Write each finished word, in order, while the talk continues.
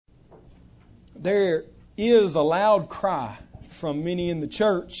There is a loud cry from many in the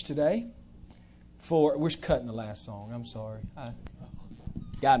church today for... We're cutting the last song. I'm sorry. I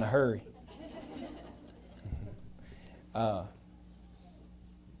got in a hurry. The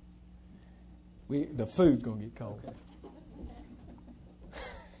food's going to get cold.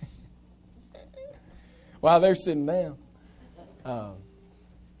 While they're sitting down.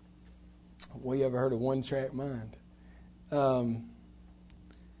 We ever heard of one-track mind?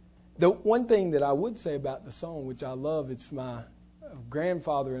 The one thing that I would say about the song, which I love, it's my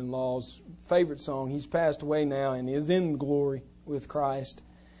grandfather-in-law's favorite song. He's passed away now and is in glory with Christ.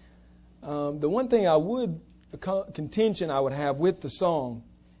 The one thing contention I would have with the song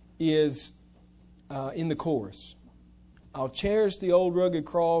is in the chorus. I'll cherish the old rugged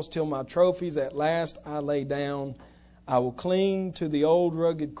cross till my trophies at last I lay down. I will cling to the old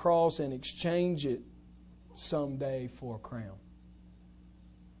rugged cross and exchange it someday for a crown.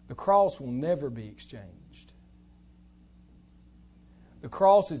 The cross will never be exchanged. The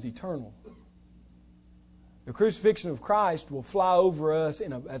cross is eternal. The crucifixion of Christ will fly over us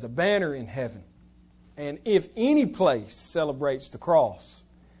as a banner in heaven. And if any place celebrates the cross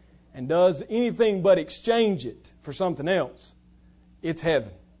and does anything but exchange it for something else, it's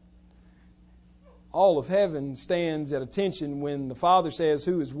heaven. All of heaven stands at attention when the Father says,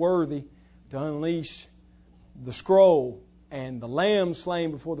 "Who is worthy to unleash the scroll?" And the Lamb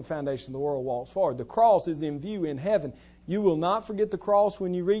slain before the foundation of the world walks forward. The cross is in view in heaven. You will not forget the cross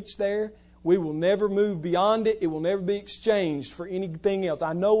when you reach there. We will never move beyond it. It will never be exchanged for anything else.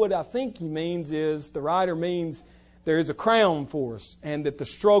 I know what I think he means is, the writer means, there is a crown for us. And that the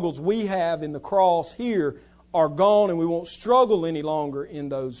struggles we have in the cross here are gone and we won't struggle any longer in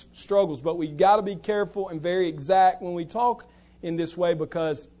those struggles. But we've got to be careful and very exact when we talk in this way,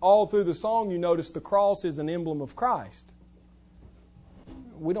 because all through the song you notice the cross is an emblem of Christ.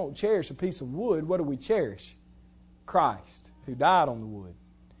 We don't cherish a piece of wood. What do we cherish? Christ, who died on the wood.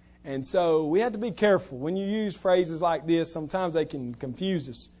 And so we have to be careful. When you use phrases like this, sometimes they can confuse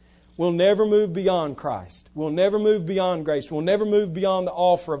us. We'll never move beyond Christ. We'll never move beyond grace. We'll never move beyond the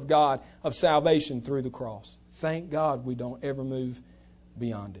offer of God of salvation through the cross. Thank God we don't ever move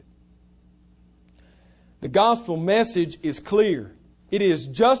beyond it. The gospel message is clear. It is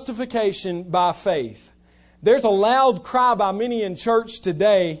justification by faith. There's a loud cry by many in church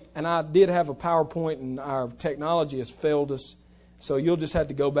today, and I did have a PowerPoint and our technology has failed us, so you'll just have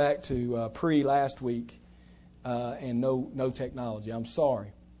to go back to last week and no technology. I'm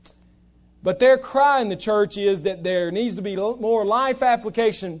sorry. But their cry in the church is that there needs to be more life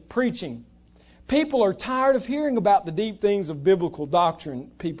application preaching. People are tired of hearing about the deep things of biblical doctrine,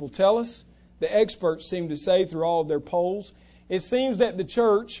 people tell us. The experts seem to say through all of their polls. It seems that the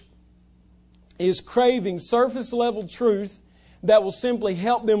church is craving surface-level truth that will simply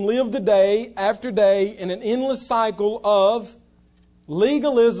help them live the day after day in an endless cycle of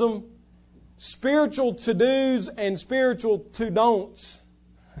legalism, spiritual to-dos and spiritual to-don'ts.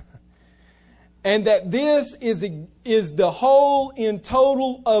 And that this is the whole in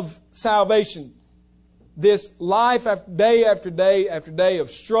total of salvation. This life day after day after day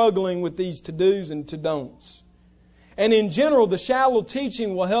of struggling with these to-dos and to-don'ts. And in general, the shallow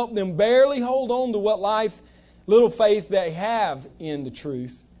teaching will help them barely hold on to what little faith they have in the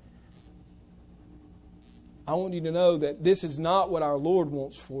truth. I want you to know that this is not what our Lord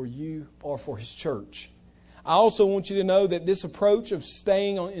wants for you or for His church. I also want you to know that this approach of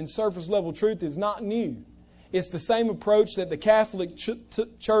staying in surface level truth is not new. It's the same approach that the Catholic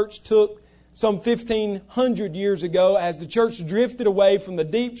Church took some 1,500 years ago as the church drifted away from the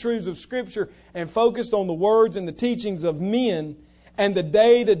deep truths of Scripture and focused on the words and the teachings of men and the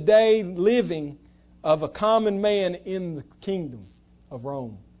day-to-day living of a common man in the kingdom of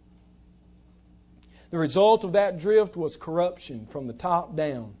Rome. The result of that drift was corruption from the top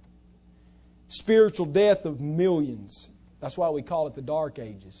down. Spiritual death of millions. That's why we call it the Dark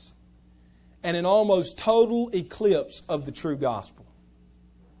Ages. And an almost total eclipse of the true gospel.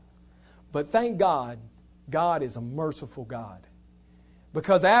 But thank God, God is a merciful God.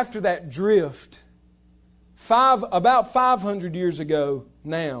 Because after that drift, about 500 years ago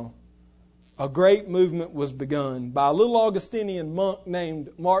now, a great movement was begun by a little Augustinian monk named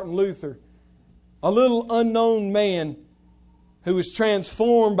Martin Luther. A little unknown man who was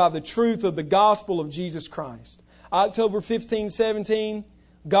transformed by the truth of the gospel of Jesus Christ. October 1517,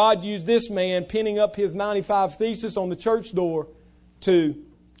 God used this man penning up his 95 Thesis on the church door to...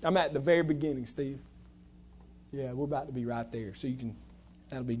 I'm at the very beginning, Steve. Yeah, we're about to be right there. So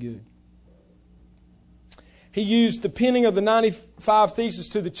that'll be good. He used the penning of the 95 Thesis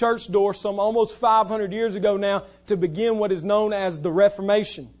to the church door some almost 500 years ago now to begin what is known as the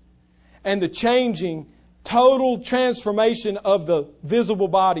Reformation. and the changing, total transformation of the visible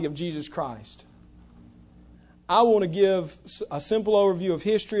body of Jesus Christ. I want to give a simple overview of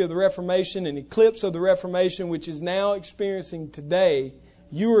history of the Reformation, an eclipse of the Reformation, which is now experiencing today.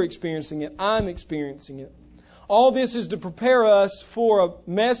 You are experiencing it. I'm experiencing it. All this is to prepare us for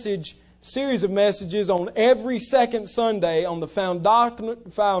a series of messages on every second Sunday on the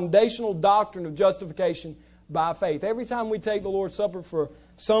foundational doctrine of justification by faith. Every time we take the Lord's Supper for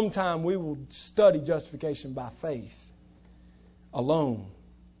some time, we will study justification by faith alone.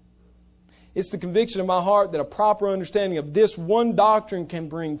 It's the conviction of my heart that a proper understanding of this one doctrine can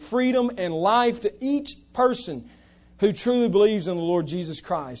bring freedom and life to each person who truly believes in the Lord Jesus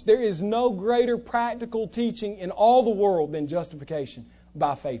Christ. There is no greater practical teaching in all the world than justification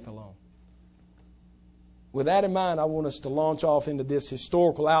by faith alone. With that in mind, I want us to launch off into this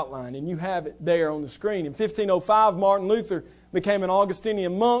historical outline, and you have it there on the screen. In 1505, Martin Luther became an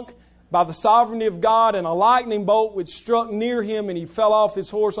Augustinian monk by the sovereignty of God, and a lightning bolt which struck near him, and he fell off his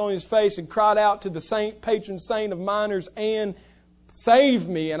horse on his face and cried out to the patron saint of miners, "And save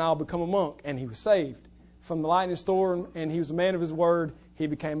me, and I'll become a monk." And he was saved from the lightning storm, and he was a man of his word. He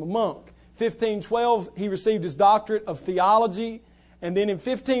became a monk. 1512, he received his doctorate of theology, and then in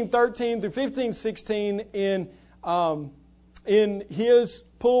 1513 through 1516, in his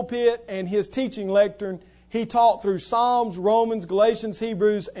pulpit and his teaching lectern, he taught through Psalms, Romans, Galatians,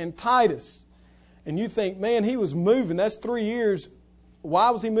 Hebrews, and Titus. And you think, man, he was moving. That's 3 years.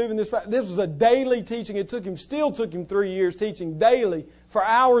 Why was he moving this fast? This was a daily teaching. It still took him 3 years teaching daily for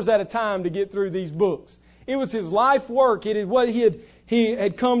hours at a time to get through these books. It was his life work. It is what he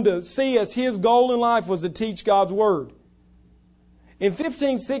had come to see as his goal in life was to teach God's Word. In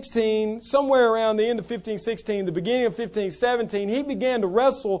 1516, somewhere around the end of 1516, the beginning of 1517, he began to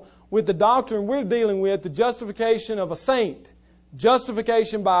wrestle with the doctrine we're dealing with, the justification of a saint.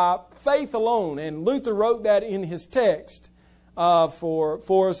 Justification by faith alone. And Luther wrote that in his text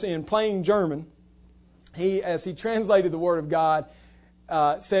for us in plain German. As he translated the Word of God,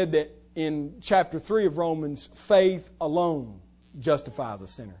 said that in chapter 3 of Romans, faith alone justifies a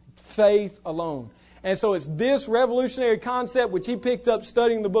sinner. Faith alone. And so it's this revolutionary concept which he picked up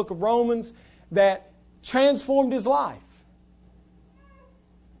studying the book of Romans that transformed his life.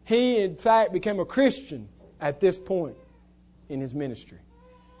 He, in fact, became a Christian at this point in his ministry.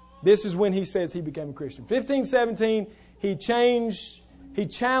 This is when he says he became a Christian. 1517, he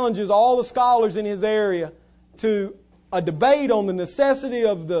challenges all the scholars in his area to a debate on the necessity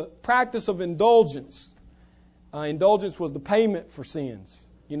of the practice of indulgence. Indulgence was the payment for sins.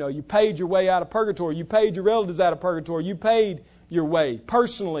 You know, you paid your way out of purgatory. You paid your relatives out of purgatory. You paid your way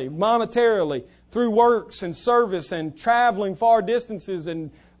personally, monetarily, through works and service and traveling far distances and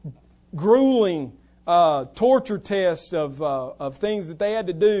grueling torture tests of things that they had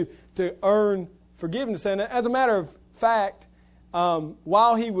to do to earn forgiveness. And as a matter of fact,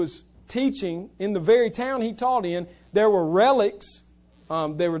 while he was teaching in the very town he taught in, there were relics.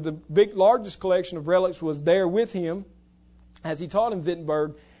 The largest collection of relics was there with him as he taught in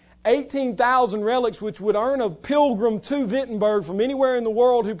Wittenberg. 18,000 relics, which would earn a pilgrim to Wittenberg from anywhere in the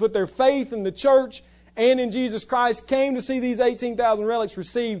world who put their faith in the church and in Jesus Christ, came to see these 18,000 relics,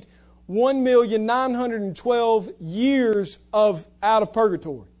 received 1,912 years out of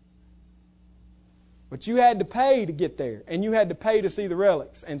purgatory. But you had to pay to get there, and you had to pay to see the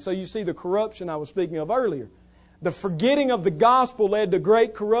relics. And so you see the corruption I was speaking of earlier. The forgetting of the gospel led to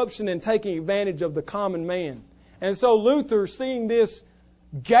great corruption and taking advantage of the common man. And so Luther, seeing this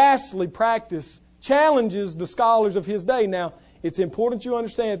ghastly practice, challenges the scholars of his day. Now, it's important you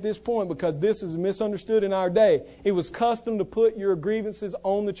understand at this point, because this is misunderstood in our day. It was custom to put your grievances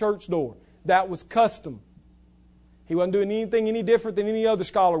on the church door. That was custom. He wasn't doing anything any different than any other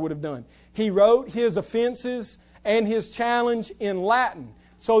scholar would have done. He wrote his offenses and his challenge in Latin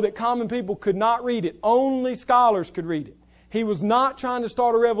so that common people could not read it. Only scholars could read it. He was not trying to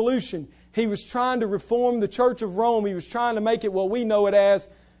start a revolution. He was trying to reform the Church of Rome. He was trying to make it what we know it as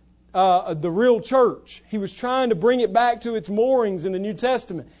the real church. He was trying to bring it back to its moorings in the New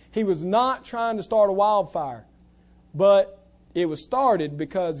Testament. He was not trying to start a wildfire. But it was started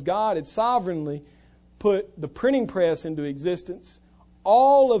because God had sovereignly put the printing press into existence.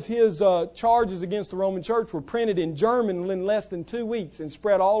 All of his charges against the Roman Church were printed in German in less than 2 weeks and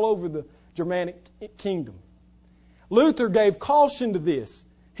spread all over the Germanic kingdom. Luther gave caution to this.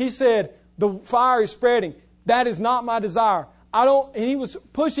 He said, the fire is spreading. That is not my desire. And he was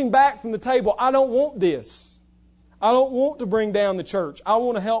pushing back from the table. I don't want this. I don't want to bring down the church. I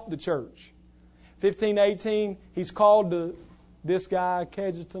want to help the church. 1518, he's called to this guy,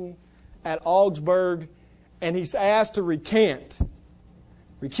 Cajetan, at Augsburg, and he's asked to recant.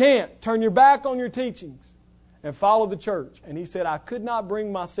 Recant, turn your back on your teachings, and follow the church. And he said, I could not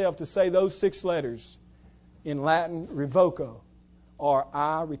bring myself to say those 6 letters in Latin, revoco, or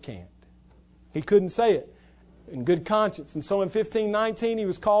I recant. He couldn't say it in good conscience. And so in 1519, he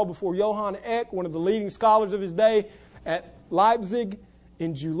was called before Johann Eck, one of the leading scholars of his day, at Leipzig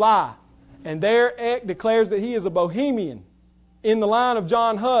in July. And there Eck declares that he is a Bohemian in the line of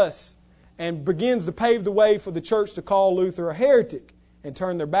John Huss and begins to pave the way for the church to call Luther a heretic and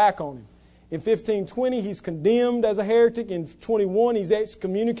turn their back on him. In 1520, he's condemned as a heretic. In 21, he's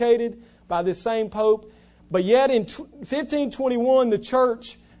excommunicated by this same pope. But yet in 1521, the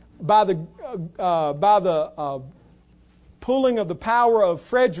church, by the pulling of the power of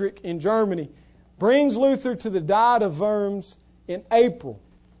Frederick in Germany, brings Luther to the Diet of Worms in April,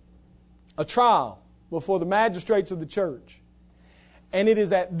 a trial before the magistrates of the church. And it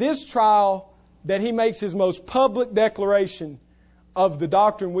is at this trial that he makes his most public declaration of the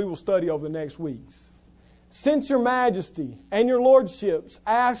doctrine we will study over the next weeks. Since your majesty and your lordships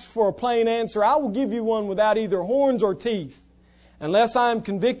ask for a plain answer, I will give you one without either horns or teeth, unless I am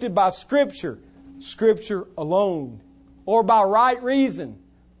convicted by Scripture, Scripture alone, or by right reason,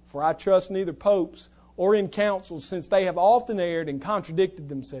 for I trust neither popes or in councils, since they have often erred and contradicted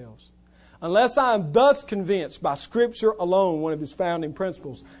themselves. Unless I am thus convinced by Scripture alone, one of his founding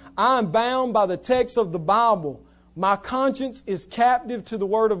principles, I am bound by the text of the Bible. My conscience is captive to the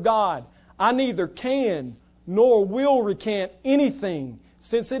Word of God. I neither can nor will recant anything,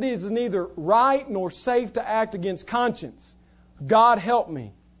 since it is neither right nor safe to act against conscience. God help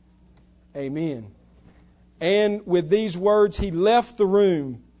me. Amen. And with these words, he left the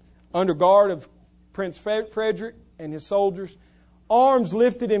room under guard of Prince Frederick and his soldiers, arms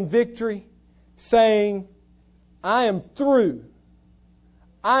lifted in victory, saying, I am through.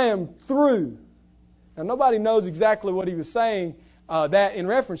 I am through. Now, nobody knows exactly what he was saying that in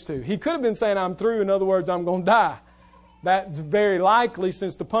reference to. He could have been saying, I'm through. In other words, I'm going to die. That's very likely,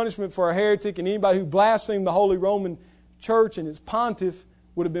 since the punishment for a heretic and anybody who blasphemed the Holy Roman Church and its pontiff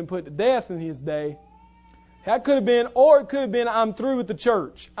would have been put to death in his day. That could have been, or it could have been, I'm through with the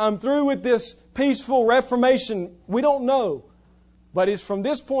church. I'm through with this peaceful Reformation. We don't know. But it's from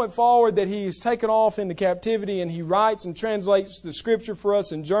this point forward that he is taken off into captivity, and he writes and translates the Scripture for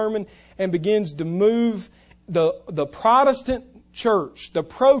us in German and begins to move the Protestant church, the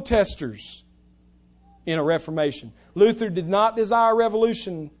protesters, in a Reformation. Luther did not desire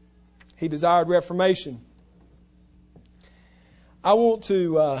revolution. He desired Reformation. I want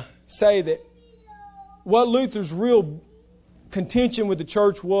to say that what Luther's real contention with the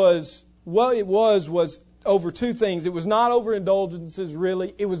church was, what it was over 2 things. It was not over indulgences,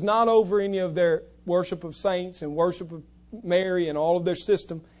 really. It was not over any of their worship of saints and worship of Mary and all of their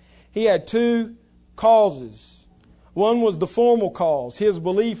system. He had 2 causes. One was the formal cause, his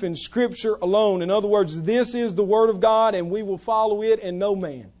belief in Scripture alone. In other words, this is the Word of God and we will follow it, and no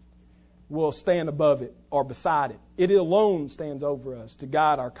man will stand above it or beside it. It alone stands over us to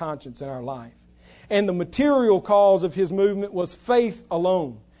guide our conscience and our life. And the material cause of his movement was faith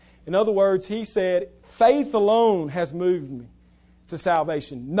alone. In other words, he said, faith alone has moved me to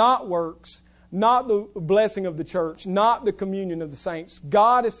salvation, not works, not the blessing of the church, not the communion of the saints.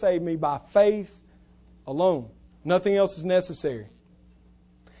 God has saved me by faith alone. Nothing else is necessary.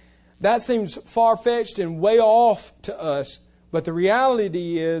 That seems far-fetched and way off to us, but the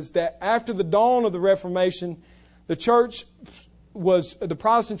reality is that after the dawn of the Reformation, the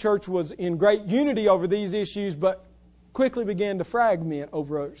Protestant church was in great unity over these issues, but quickly began to fragment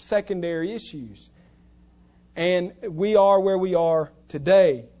over secondary issues. And we are where we are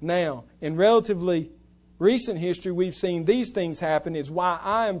today. Now, in relatively recent history, we've seen these things happen, is why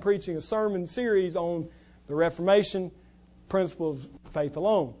I am preaching a sermon series on the Reformation, principle of faith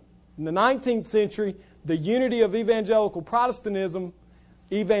alone. In the 19th century, the unity of evangelical Protestantism,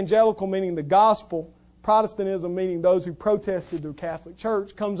 evangelical meaning the gospel, Protestantism meaning those who protested the Catholic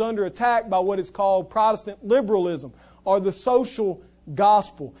Church, comes under attack by what is called Protestant liberalism, or the social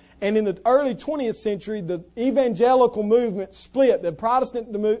gospel. And in the early 20th century, the evangelical movement split. The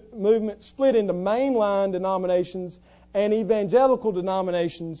Protestant movement split into mainline denominations and evangelical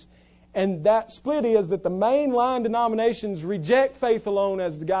denominations. And that split is that the mainline denominations reject faith alone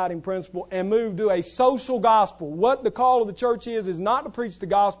as the guiding principle and move to a social gospel. What the call of the church is not to preach the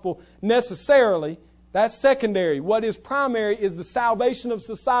gospel necessarily. That's secondary. What is primary is the salvation of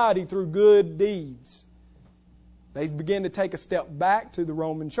society through good deeds. They begin to take a step back to the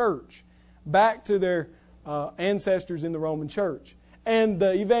Roman Church, back to their ancestors in the Roman Church. And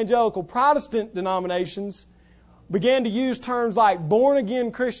the evangelical Protestant denominations began to use terms like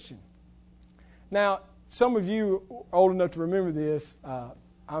born-again Christian. Now, some of you are old enough to remember this.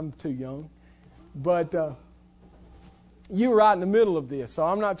 I'm too young. But you were right in the middle of this, so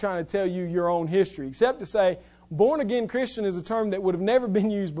I'm not trying to tell you your own history, except to say born-again Christian is a term that would have never been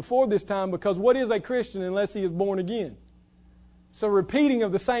used before this time, because what is a Christian unless he is born again? So repeating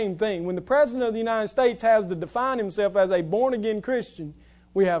of the same thing. When the President of the United States has to define himself as a born-again Christian,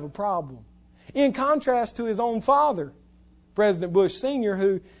 we have a problem. In contrast to his own father, President Bush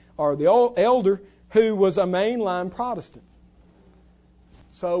Sr., the elder, who was a mainline Protestant.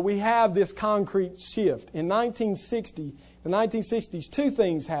 So we have this concrete shift. In the 1960s, two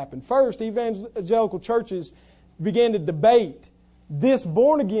things happened. First, evangelical churches began to debate. This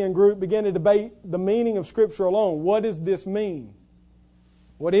born-again group began to debate the meaning of Scripture alone. What does this mean?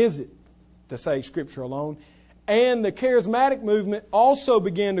 What is it to say Scripture alone? And the charismatic movement also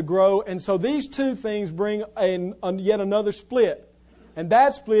began to grow. And so these two things bring yet another split. And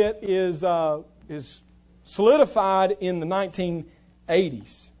that split is solidified in the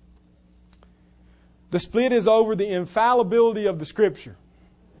 1980s. The split is over the infallibility of the Scripture.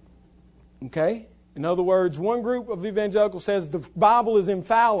 Okay? In other words, one group of evangelicals says the Bible is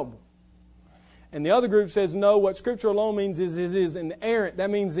infallible. And the other group says, no, what Scripture alone means is it is inerrant. That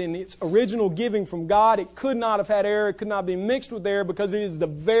means in its original giving from God, it could not have had error. It could not be mixed with error because it is the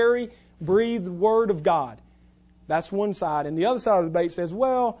very breathed Word of God. That's one side. And the other side of the debate says,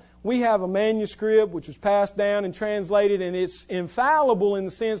 well, we have a manuscript which was passed down and translated, and it's infallible in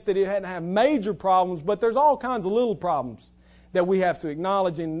the sense that it hadn't had major problems, but there's all kinds of little problems that we have to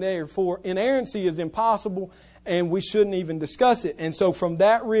acknowledge, and therefore inerrancy is impossible, and we shouldn't even discuss it. And so from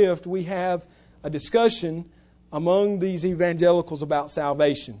that rift, we have a discussion among these evangelicals about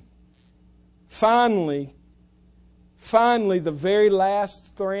salvation. Finally, the very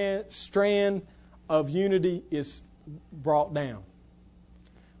last strand of unity is brought down.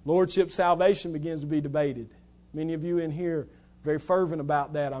 Lordship salvation begins to be debated. Many of you in here are very fervent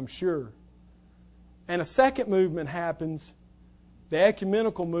about that, I'm sure. And a second movement happens, the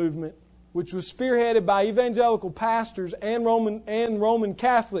ecumenical movement, which was spearheaded by evangelical pastors and Roman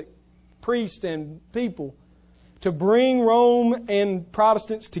Catholic priests and people to bring Rome and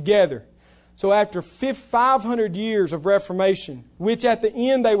Protestants together. So after 500 years of Reformation, which at the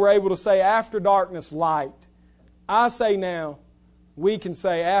end they were able to say, after darkness, light. I say now, we can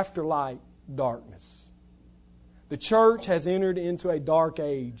say after light, darkness. The church has entered into a dark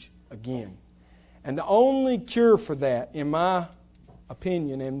age again. And the only cure for that, in my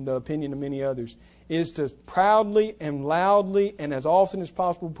opinion and the opinion of many others, is to proudly and loudly and as often as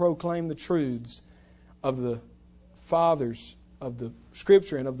possible proclaim the truths of the fathers, of the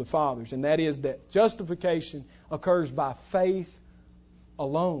Scripture and of the fathers. And that is that justification occurs by faith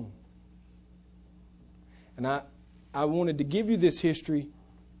alone. And I wanted to give you this history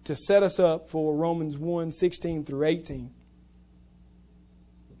to set us up for Romans 1:16 through 18.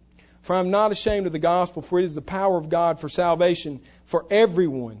 For I am not ashamed of the gospel, for it is the power of God for salvation for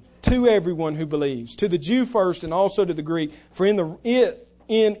everyone, to everyone who believes, to the Jew first and also to the Greek. For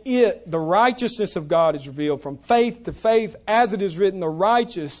in it the righteousness of God is revealed from faith to faith, as it is written, the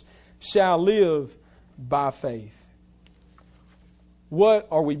righteous shall live by faith. What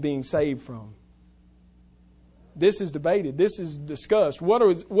are we being saved from? This is debated. This is discussed.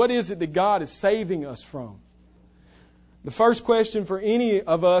 What is it that God is saving us from? The first question for any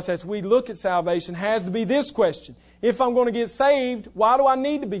of us as we look at salvation has to be this question. If I'm going to get saved, why do I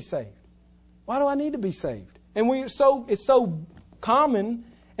need to be saved? Why do I need to be saved? And it's so common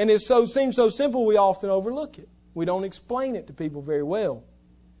and it seems so simple we often overlook it. We don't explain it to people very well.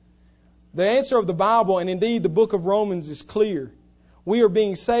 The answer of the Bible and indeed the book of Romans is clear. We are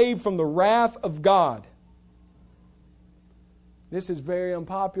being saved from the wrath of God. This is very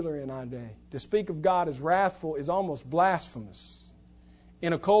unpopular in our day. To speak of God as wrathful is almost blasphemous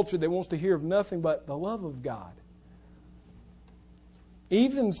in a culture that wants to hear of nothing but the love of God.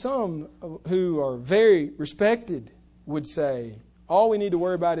 Even some who are very respected would say, all we need to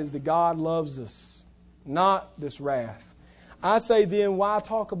worry about is that God loves us, not this wrath. I say then, why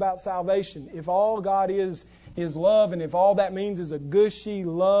talk about salvation? If all God is love, and if all that means is a gushy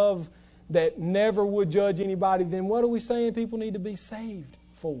love that never would judge anybody, then what are we saying people need to be saved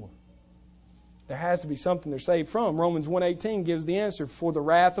for? There has to be something they're saved from. Romans 1:18 gives the answer. For the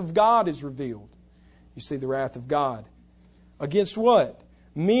wrath of God is revealed. You see the wrath of God. Against what?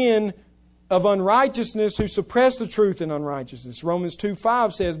 Men of unrighteousness who suppress the truth in unrighteousness. Romans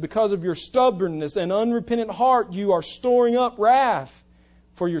 2:5 says, because of your stubbornness and unrepentant heart, you are storing up wrath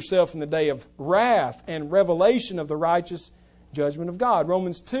for yourself in the day of wrath and revelation of the righteous judgment of God.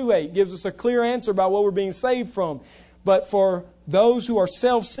 Romans 2:8 gives us a clear answer about what we're being saved from. But for those who are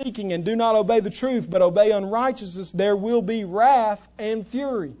self-seeking and do not obey the truth, but obey unrighteousness, there will be wrath and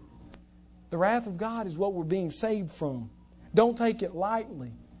fury. The wrath of God is what we're being saved from. Don't take it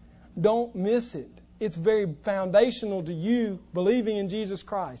lightly. Don't miss it. It's very foundational to you believing in Jesus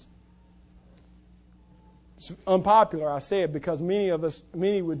Christ. It's unpopular, I said, because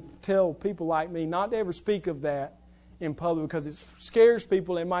many would tell people like me not to ever speak of that in public because it scares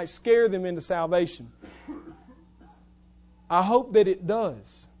people. It might scare them into salvation. I hope that it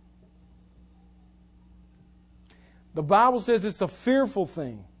does. The Bible says it's a fearful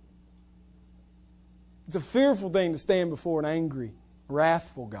thing. It's a fearful thing to stand before an angry,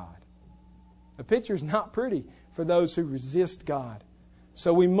 wrathful God. The picture is not pretty for those who resist God.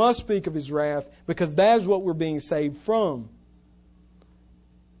 So we must speak of His wrath because that is what we're being saved from.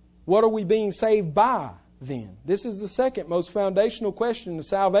 What are we being saved by then? This is the second most foundational question of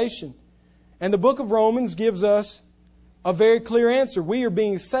salvation. And the book of Romans gives us a very clear answer. We are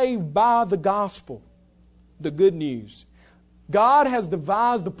being saved by the gospel, the good news. God has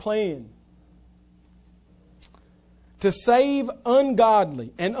devised a plan to save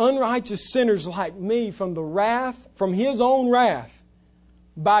ungodly and unrighteous sinners like me from the wrath, from His own wrath,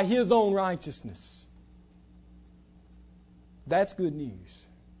 by His own righteousness. That's good news.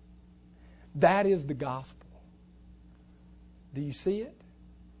 That is the gospel. Do you see it?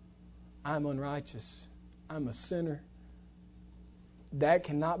 I'm unrighteous. I'm a sinner. That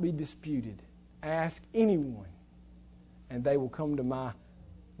cannot be disputed. Ask anyone, and they will come to my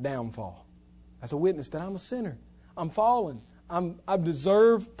downfall. As a witness that I'm a sinner. I'm fallen. I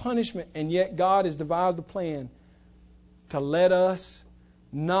deserve punishment, and yet God has devised a plan to let us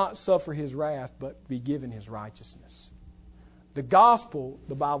not suffer His wrath, but be given His righteousness. The gospel,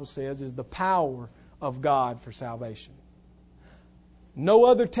 the Bible says, is the power of God for salvation. No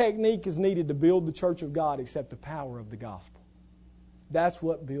other technique is needed to build the church of God except the power of the gospel. That's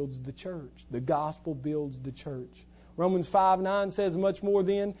what builds the church. The gospel builds the church. Romans 5:9 says, much more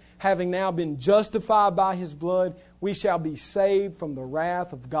then, having now been justified by His blood, we shall be saved from the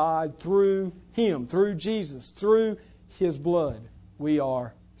wrath of God through Him, through Jesus, through His blood. We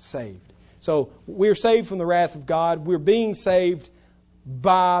are saved. So we're saved from the wrath of God. We're being saved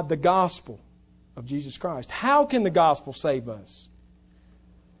by the gospel of Jesus Christ. How can the gospel save us?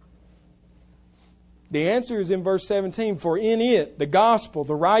 The answer is in verse 17. For in it, the gospel,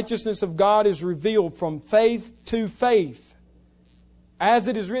 the righteousness of God is revealed from faith to faith. As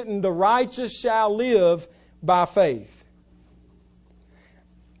it is written, the righteous shall live by faith.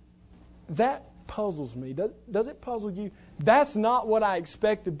 That puzzles me. Does it puzzle you? That's not what I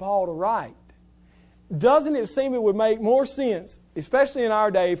expected Paul to write. Doesn't it seem it would make more sense, especially in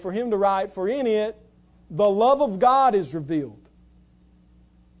our day, for him to write, for in it, the love of God is revealed.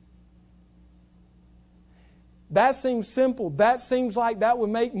 That seems simple. That seems like that would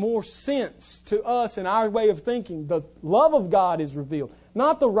make more sense to us in our way of thinking. The love of God is revealed,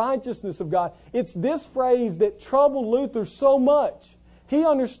 not the righteousness of God. It's this phrase that troubled Luther so much. He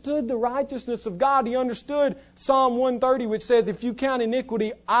understood the righteousness of God. He understood Psalm 130, which says, if you count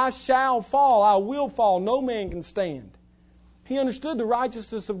iniquity, I shall fall, I will fall, no man can stand. He understood the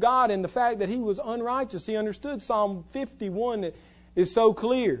righteousness of God and the fact that he was unrighteous. He understood Psalm 51 that is so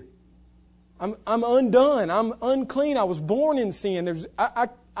clear. I'm undone. I'm unclean. I was born in sin.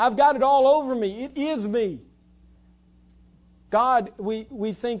 I've got it all over me. It is me. God,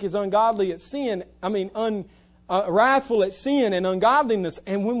 we think is ungodly at sin. Wrathful at sin and ungodliness.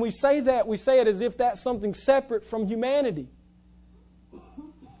 And when we say that, we say it as if that's something separate from humanity.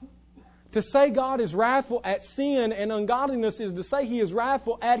 To say God is wrathful at sin and ungodliness is to say He is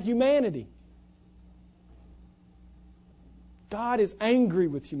wrathful at humanity. God is angry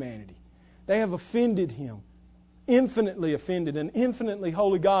with humanity. They have offended Him, infinitely offended an infinitely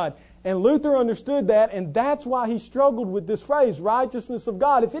holy God. And Luther understood that, and that's why he struggled with this phrase, righteousness of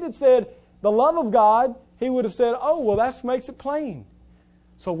God. If it had said the love of God, he would have said, oh, well, that makes it plain.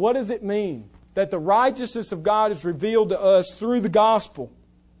 So what does it mean? That the righteousness of God is revealed to us through the gospel.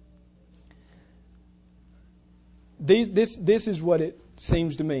 This is what it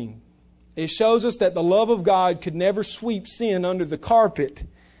seems to mean. It shows us that the love of God could never sweep sin under the carpet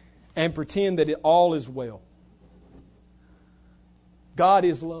and pretend that all is well. God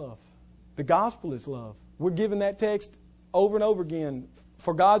is love. The gospel is love. We're given that text over and over again.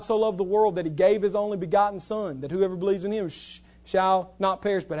 For God so loved the world that He gave His only begotten Son, that whoever believes in Him shall not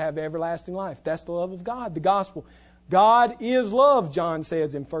perish but have everlasting life. That's the love of God, the gospel. God is love, John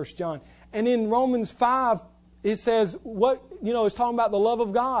says in 1 John. And in Romans 5, it says, it's talking about the love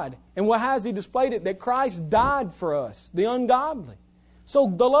of God. And how has He displayed it? That Christ died for us, the ungodly.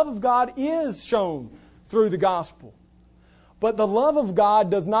 So the love of God is shown through the gospel. But the love of God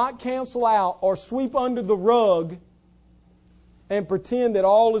does not cancel out or sweep under the rug and pretend that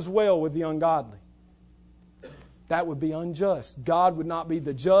all is well with the ungodly. That would be unjust. God would not be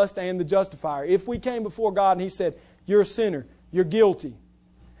the just and the justifier. If we came before God and He said, "You're a sinner, you're guilty,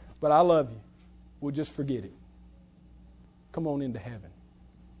 but I love you," we'll just forget it. Come on into heaven.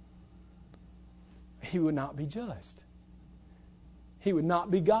 He would not be just. He would not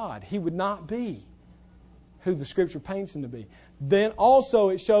be God. He would not be who the Scripture paints Him to be. Then also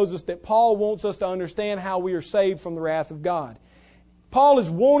it shows us that Paul wants us to understand how we are saved from the wrath of God. Paul is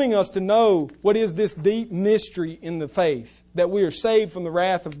wanting us to know what is this deep mystery in the faith, that we are saved from the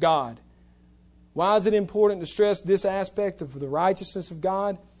wrath of God. Why is it important to stress this aspect of the righteousness of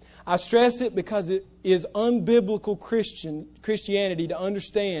God? I stress it because it is unbiblical Christianity to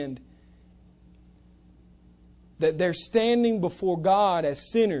understand that they're standing before God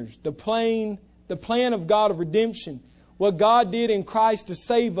as sinners. The plan of God of redemption, what God did in Christ to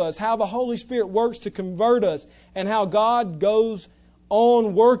save us, how the Holy Spirit works to convert us, and how God goes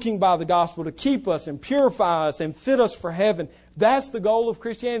on working by the gospel to keep us and purify us and fit us for heaven. That's the goal of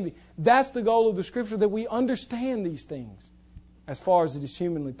Christianity. That's the goal of the Scripture, that we understand these things as far as it is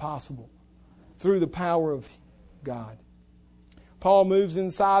humanly possible through the power of God. Paul moves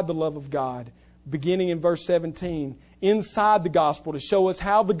inside the love of God, beginning in verse 17, inside the gospel, to show us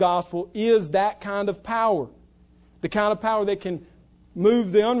how the gospel is that kind of power. The kind of power that can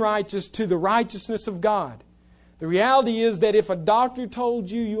move the unrighteous to the righteousness of God. The reality is that if a doctor told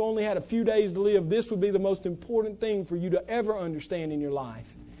you you only had a few days to live, this would be the most important thing for you to ever understand in your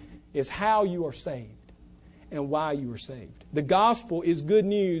life, is how you are saved and why you are saved. The gospel is good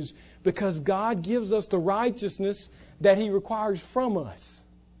news because God gives us the righteousness that He requires from us.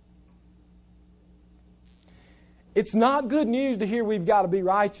 It's not good news to hear we've got to be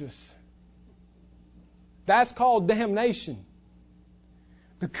righteous. That's called damnation.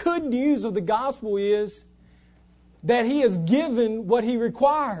 The good news of the gospel is that He has given what He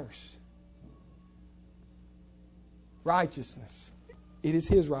requires. Righteousness. It is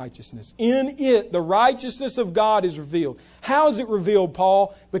His righteousness. In it, the righteousness of God is revealed. How is it revealed,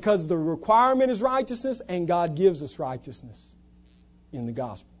 Paul? Because the requirement is righteousness, and God gives us righteousness in the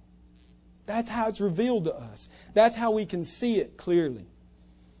gospel. That's how it's revealed to us. That's how we can see it clearly.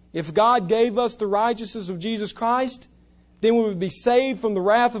 If God gave us the righteousness of Jesus Christ, then we would be saved from the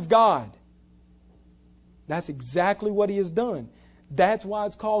wrath of God. That's exactly what He has done. That's why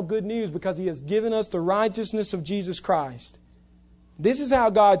it's called good news, because He has given us the righteousness of Jesus Christ. This is how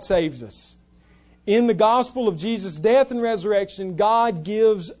God saves us. In the gospel of Jesus' death and resurrection, God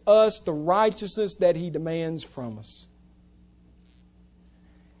gives us the righteousness that He demands from us.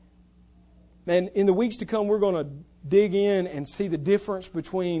 And in the weeks to come, we're going to dig in and see the difference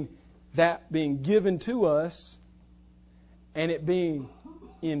between that being given to us and it being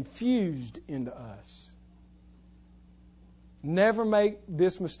infused into us. Never make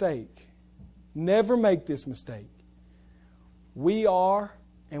this mistake. Never make this mistake. We are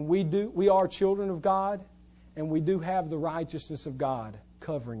children of God, and we do have the righteousness of God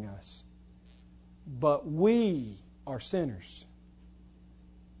covering us. But we are sinners.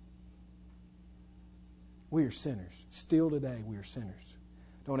 We are sinners. Still today, we are sinners.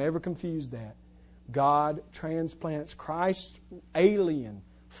 Don't ever confuse that. God transplants Christ's alien,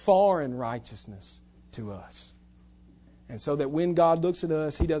 foreign righteousness to us. And so that when God looks at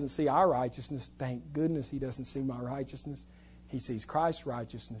us, He doesn't see our righteousness. Thank goodness He doesn't see my righteousness. He sees Christ's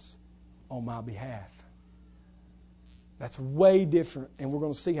righteousness on my behalf. That's way different, and we're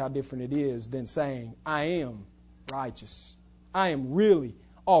going to see how different it is than saying, I am righteous. I am really,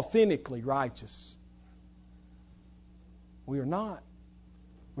 authentically righteous. We are not.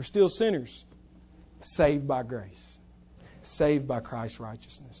 We're still sinners, saved by grace, saved by Christ's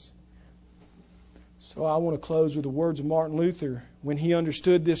righteousness. So I want to close with the words of Martin Luther. When he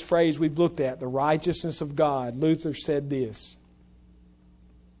understood this phrase we've looked at, the righteousness of God, Luther said this: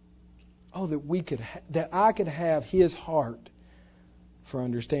 "Oh, that I could have his heart for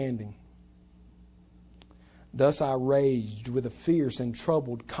understanding. Thus I raged with a fierce and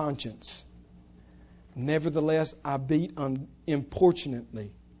troubled conscience. Nevertheless, I beat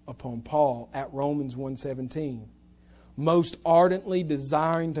importunately upon Paul at Romans 1:17, most ardently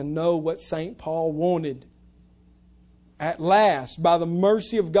desiring to know what St. Paul wanted. At last, by the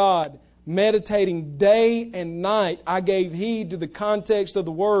mercy of God, meditating day and night, I gave heed to the context of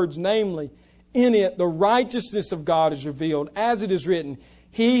the words, namely, in it the righteousness of God is revealed, as it is written,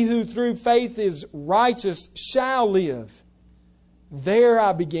 He who through faith is righteous shall live. There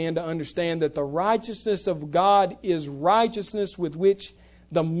I began to understand that the righteousness of God is righteousness with which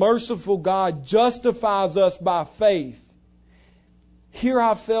the merciful God justifies us by faith. Here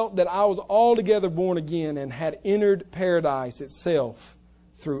I felt that I was altogether born again and had entered paradise itself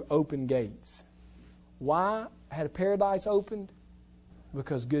through open gates. Why had paradise opened?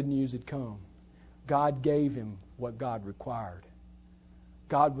 Because good news had come. God gave him what God required.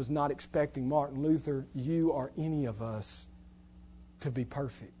 God was not expecting Martin Luther, you or any of us, to be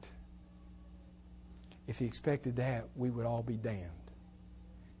perfect. If He expected that, we would all be damned.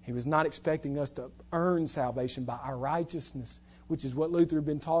 He was not expecting us to earn salvation by our righteousness, which is what Luther had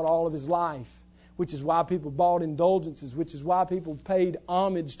been taught all of his life, which is why people bought indulgences, which is why people paid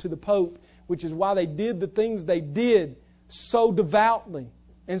homage to the Pope, which is why they did the things they did so devoutly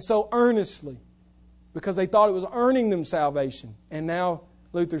and so earnestly, because they thought it was earning them salvation. And now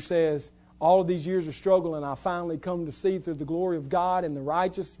Luther says, all of these years of struggle, and I finally come to see through the glory of God and the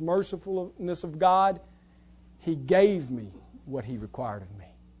righteous mercifulness of God, He gave me what He required of me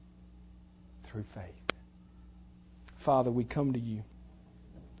through faith. Father, we come to You.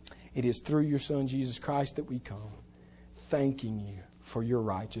 It is through Your Son, Jesus Christ, that we come, thanking You for Your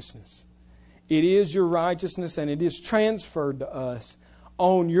righteousness. It is Your righteousness, and it is transferred to us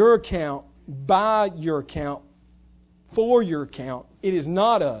on Your account, by Your account, for Your account. It is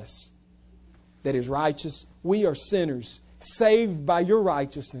not us that is righteous. We are sinners, saved by Your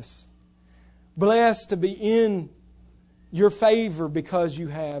righteousness, blessed to be in Your favor because You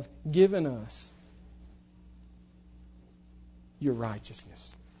have given us Your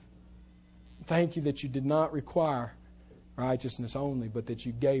righteousness. Thank You that You did not require righteousness only, but that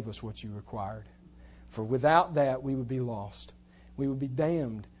You gave us what You required. For without that, we would be lost. We would be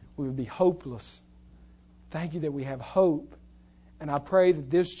damned. We would be hopeless. Thank You that we have hope. And I pray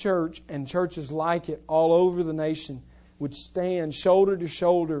that this church and churches like it all over the nation would stand shoulder to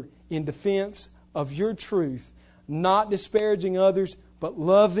shoulder in defense of Your truth, not disparaging others, but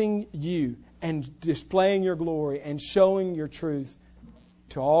loving You and displaying Your glory and showing Your truth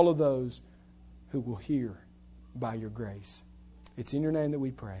to all of those who will hear by Your grace. It's in Your name that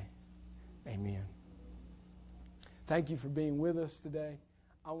we pray. Amen. Thank you for being with us today.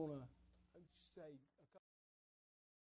 I want to